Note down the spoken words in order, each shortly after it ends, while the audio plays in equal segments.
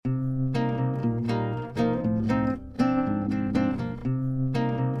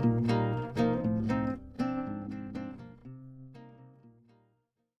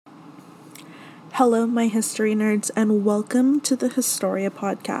Hello, my history nerds, and welcome to the Historia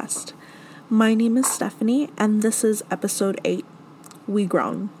podcast. My name is Stephanie, and this is episode 8, We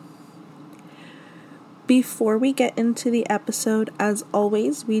Grown. Before we get into the episode, as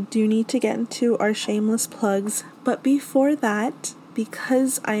always, we do need to get into our shameless plugs, but before that,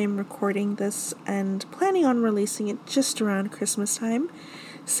 because I am recording this and planning on releasing it just around Christmas time,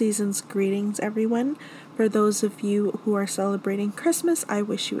 season's greetings, everyone. For those of you who are celebrating Christmas, I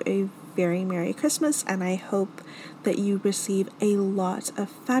wish you a very Merry Christmas, and I hope that you receive a lot of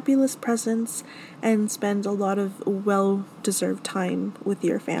fabulous presents and spend a lot of well-deserved time with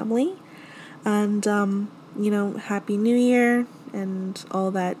your family. And, Happy New Year and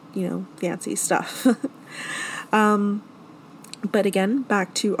all that, fancy stuff. But again,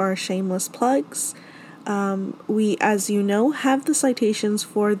 back to our shameless plugs. We, as you know, have the citations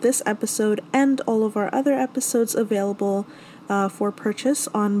for this episode and all of our other episodes available for purchase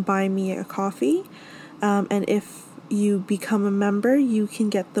on Buy Me a Coffee. And if you become a member, you can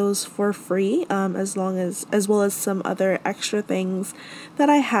get those for free, as well as some other extra things that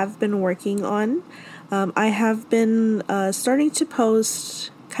I have been working on. I have been starting to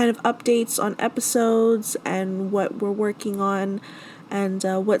post kind of updates on episodes and what we're working on and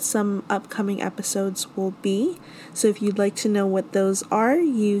what some upcoming episodes will be. So if you'd like to know what those are,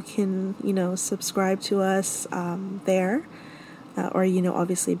 you can, subscribe to us there. Or,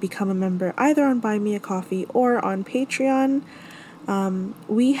 obviously become a member either on Buy Me a Coffee or on Patreon.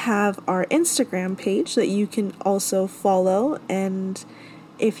 We have our Instagram page that you can also follow, and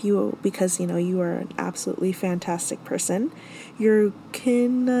because you are an absolutely fantastic person, you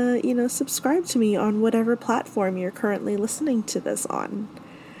can, subscribe to me on whatever platform you're currently listening to this on.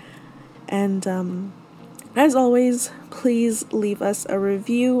 And, as always, please leave us a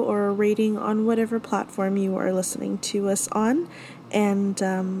review or a rating on whatever platform you are listening to us on. And,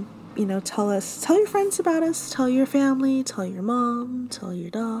 tell your friends about us, tell your family, tell your mom, tell your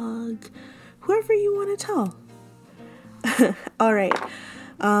dog, whoever you want to tell. All right.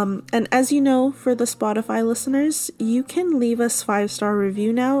 And as you know, for the Spotify listeners, you can leave us 5-star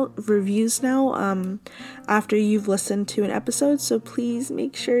reviews now, after you've listened to an episode. So please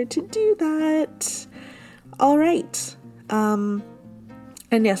make sure to do that. All right. And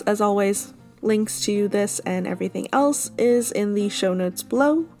yes, as always, links to this and everything else is in the show notes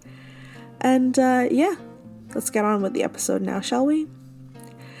below. And let's get on with the episode now, shall we?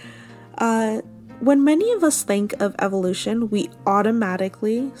 When many of us think of evolution, we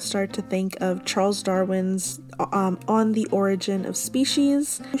automatically start to think of Charles Darwin's On the Origin of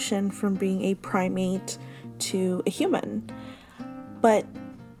Species, from being a primate to a human. But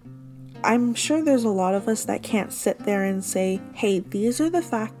I'm sure there's a lot of us that can't sit there and say, hey, these are the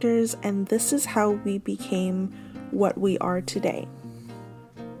factors and this is how we became what we are today.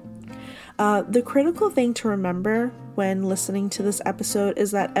 The critical thing to remember when listening to this episode is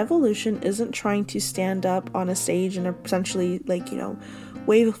that evolution isn't trying to stand up on a stage and essentially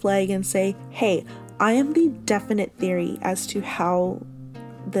wave a flag and say, hey, I am the definite theory as to how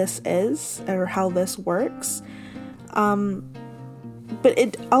this is or how this works.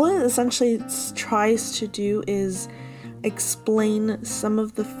 But all it essentially tries to do is explain some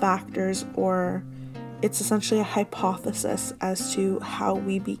of the factors, or it's essentially a hypothesis as to how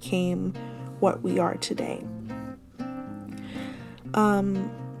we became what we are today.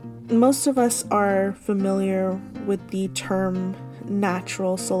 Most of us are familiar with the term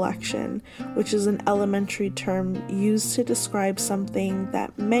natural selection, which is an elementary term used to describe something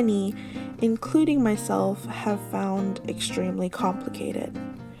that many, including myself, have found extremely complicated.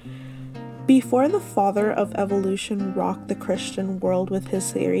 Before the father of evolution rocked the Christian world with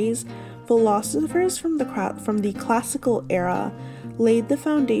his theories, philosophers from the classical era laid the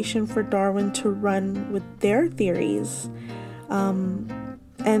foundation for Darwin to run with their theories,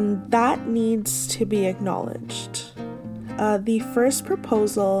 and that needs to be acknowledged. The first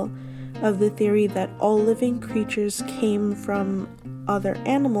proposal of the theory that all living creatures came from other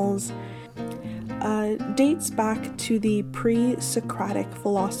animals dates back to the pre-Socratic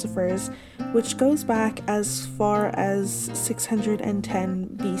philosophers, which goes back as far as 610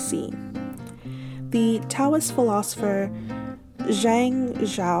 BC. The Taoist philosopher Zhang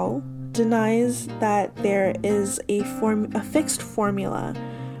Zhao denies that there is a fixed formula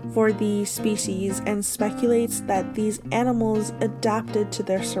for the species and speculates that these animals adapted to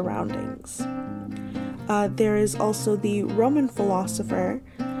their surroundings. There is also the Roman philosopher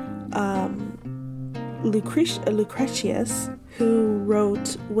Lucretius, who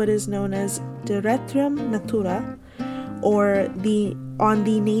wrote what is known as De Retrum Natura, or On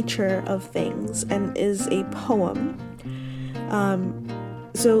the Nature of Things, and is a poem.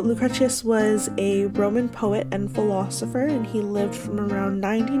 So Lucretius was a Roman poet and philosopher, and he lived from around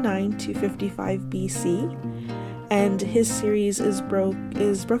 99 to 55 BC. And his series is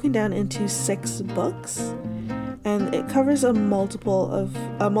broken down into 6 books, and it covers a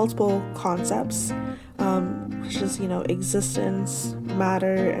multiple concepts, which is existence,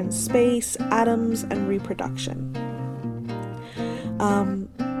 matter and space, atoms, and reproduction.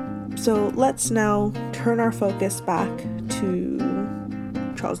 So let's now turn our focus back to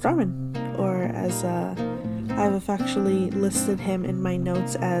Charles Darwin, or as I've affectionately listed him in my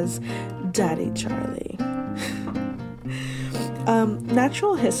notes as Daddy Charlie.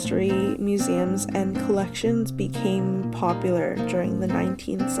 Natural history museums and collections became popular during the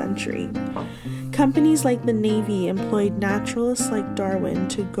 19th century. Companies like the Navy employed naturalists like Darwin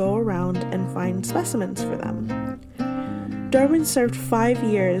to go around and find specimens for them. Darwin served 5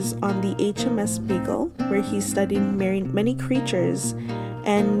 years on the HMS Beagle, where he studied many creatures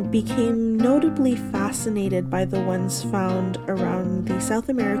and became notably fascinated by the ones found around the South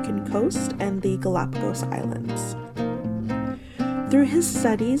American coast and the Galapagos Islands. Through his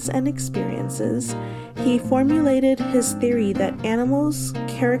studies and experiences, he formulated his theory that animals'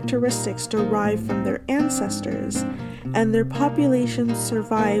 characteristics derive from their ancestors, and their population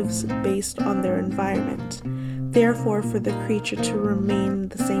survives based on their environment. Therefore, for the creature to remain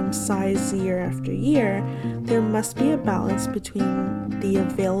the same size year after year, there must be a balance between the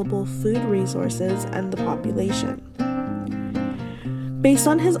available food resources and the population. Based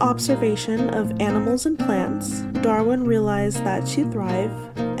on his observation of animals and plants, Darwin realized that to thrive,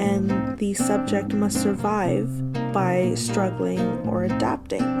 and the subject must survive by struggling or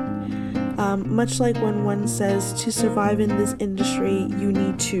adapting. Much like when one says to survive in this industry, you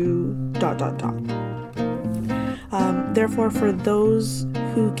need to ... Therefore, for those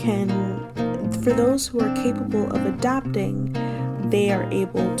who are capable of adapting, they are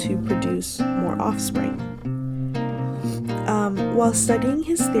able to produce more offspring. While studying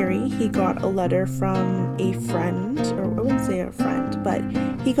his theory, he got a letter from a friend, or I wouldn't say a friend, but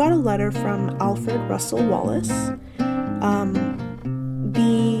he got a letter from Alfred Russel Wallace.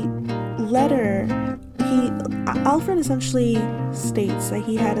 The letter, Alfred essentially states that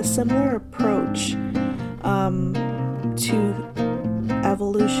he had a similar approach to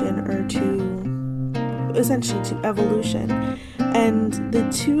evolution, or to evolution, and the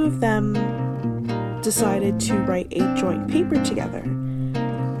two of them decided to write a joint paper together.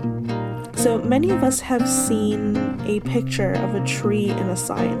 So many of us have seen a picture of a tree in a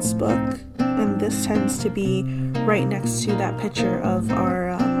science book, and this tends to be right next to that picture of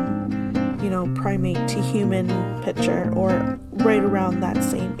our primate to human picture, or right around that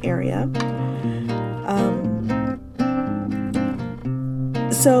same area.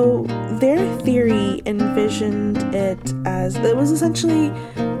 So their theory envisioned it as it was essentially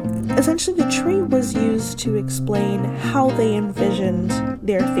the tree was used to explain how they envisioned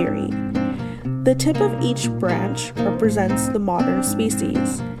their theory. The tip of each branch represents the modern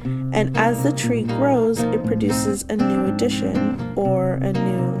species, and as the tree grows, it produces a new addition, or a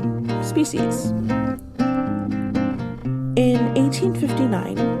new species. In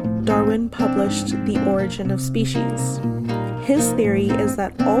 1859, Darwin published The Origin of Species. His theory is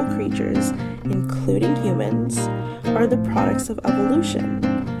that all creatures, including humans, are the products of evolution.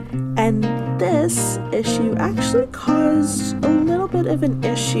 And this issue actually caused a little bit of an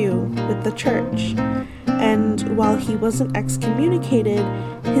issue with the church. And while he wasn't excommunicated,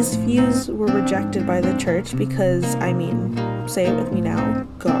 his views were rejected by the church because, say it with me now,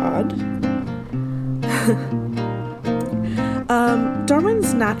 God.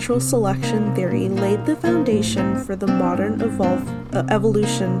 Darwin's natural selection theory laid the foundation for the modern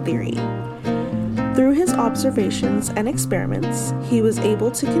evolution theory. Through his observations and experiments, he was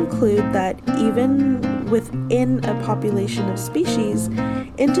able to conclude that even within a population of species,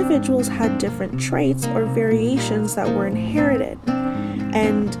 individuals had different traits or variations that were inherited.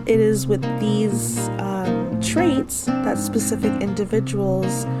 And it is with these traits that specific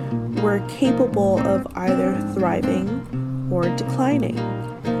individuals were capable of either thriving or declining.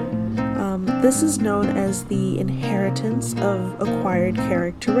 This is known as the inheritance of acquired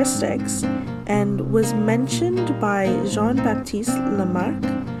characteristics, and was mentioned by Jean-Baptiste Lamarck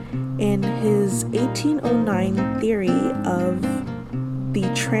in his 1809 theory of the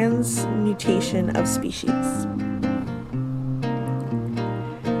transmutation of species.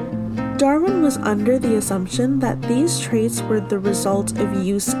 Darwin was under the assumption that these traits were the result of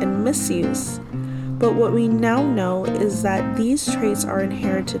use and misuse. But what we now know is that these traits are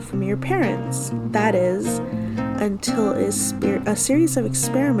inherited from your parents. That is, until a series of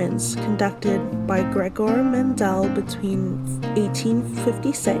experiments conducted by Gregor Mendel between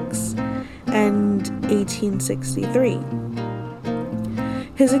 1856 and 1863.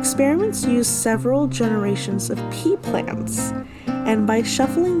 His experiments used several generations of pea plants, and by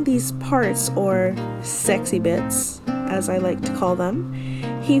shuffling these parts, or sexy bits, as I like to call them,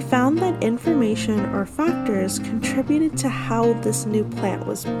 he found that information or factors contributed to how this new plant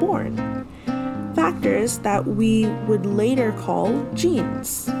was born. Factors that we would later call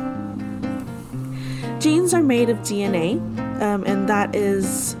genes. Genes are made of DNA, and that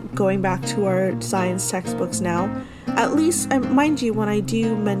is going back to our science textbooks now. At least, mind you, when I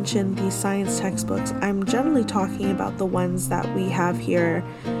do mention these science textbooks, I'm generally talking about the ones that we have here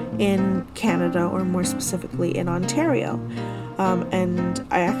in Canada, or more specifically in Ontario. And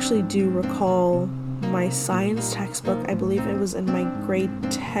I actually do recall my science textbook, I believe it was in my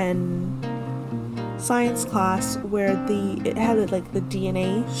grade 10 science class, where it had like the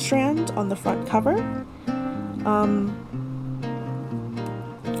DNA strand on the front cover.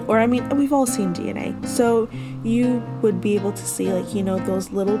 We've all seen DNA. So you would be able to see, like,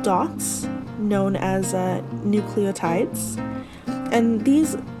 those little dots known as nucleotides. And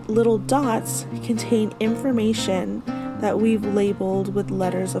these little dots contain information that we've labeled with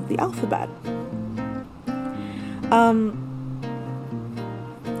letters of the alphabet.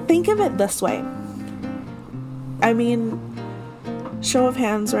 Think of it this way. Show of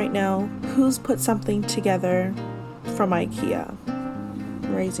hands right now, who's put something together from IKEA?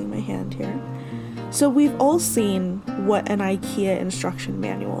 I'm raising my hand here. So we've all seen what an IKEA instruction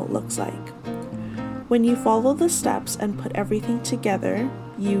manual looks like. When you follow the steps and put everything together,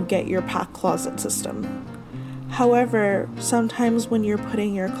 you get your pack closet system. However, sometimes when you're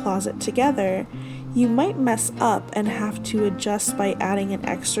putting your closet together, you might mess up and have to adjust by adding an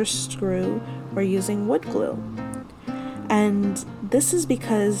extra screw or using wood glue. And this is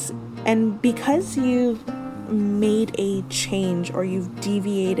because you've made a change, or you've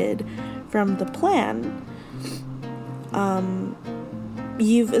deviated from the plan,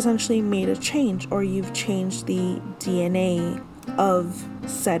 you've essentially made a change, or you've changed the DNA of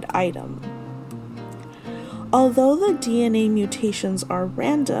said item. Although the DNA mutations are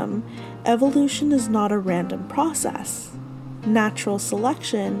random, evolution is not a random process. Natural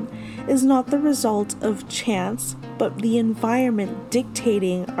selection is not the result of chance, but the environment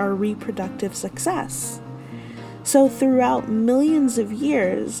dictating our reproductive success. So throughout millions of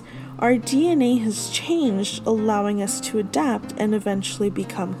years, our DNA has changed, allowing us to adapt and eventually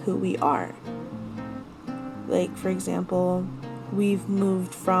become who we are. Like, for example, we've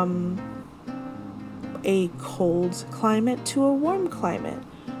moved from a cold climate to a warm climate.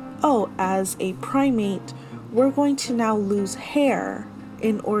 Oh, as a primate, we're going to now lose hair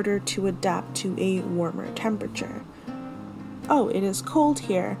in order to adapt to a warmer temperature. Oh, it is cold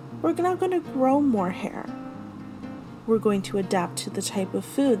here. We're now going to grow more hair. We're going to adapt to the type of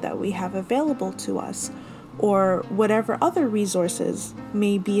food that we have available to us, or whatever other resources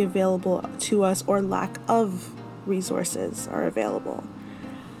may be available to us, or lack of resources are available.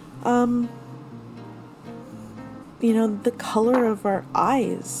 The color of our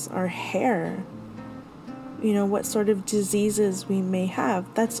eyes, our hair, what sort of diseases we may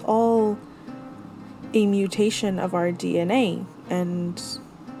have. That's all a mutation of our DNA and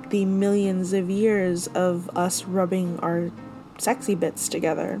the millions of years of us rubbing our sexy bits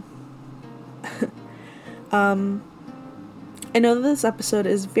together. I know that this episode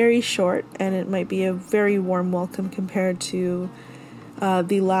is very short, and it might be a very warm welcome compared to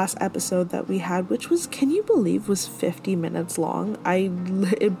the last episode that we had, which was, can you believe, was 50 minutes long?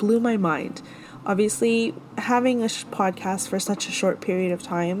 It blew my mind. Obviously, having a podcast for such a short period of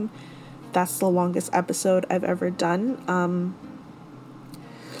time, that's the longest episode I've ever done.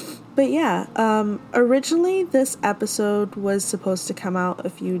 But yeah, originally this episode was supposed to come out a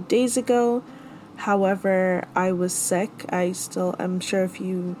few days ago. However, I was sick. I'm sure if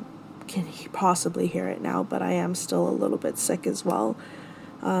you can possibly hear it now, but I am still a little bit sick as well.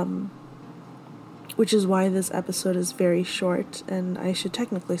 Which is why this episode is very short, and I should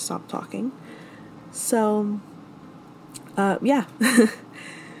technically stop talking. So, yeah.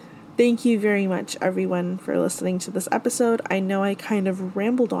 Thank you very much, everyone, for listening to this episode. I know I kind of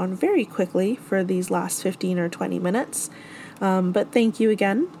rambled on very quickly for these last 15 or 20 minutes, but thank you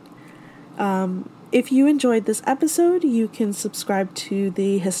again. If you enjoyed this episode, you can subscribe to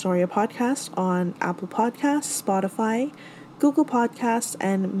the Historia podcast on Apple Podcasts, Spotify, Google Podcasts,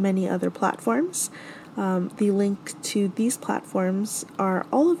 and many other platforms. The link to these platforms are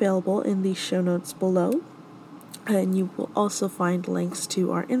all available in the show notes below. And you will also find links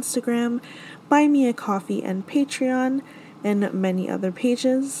to our Instagram, Buy Me a Coffee, and Patreon, and many other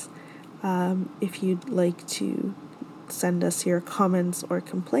pages. If you'd like to send us your comments or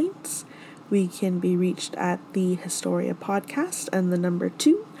complaints, we can be reached at the Historia Podcast and the number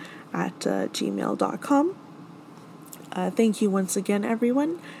 2 at gmail.com. Thank you once again,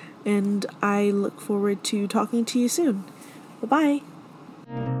 everyone, and I look forward to talking to you soon.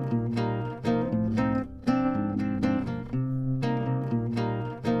 Bye-bye.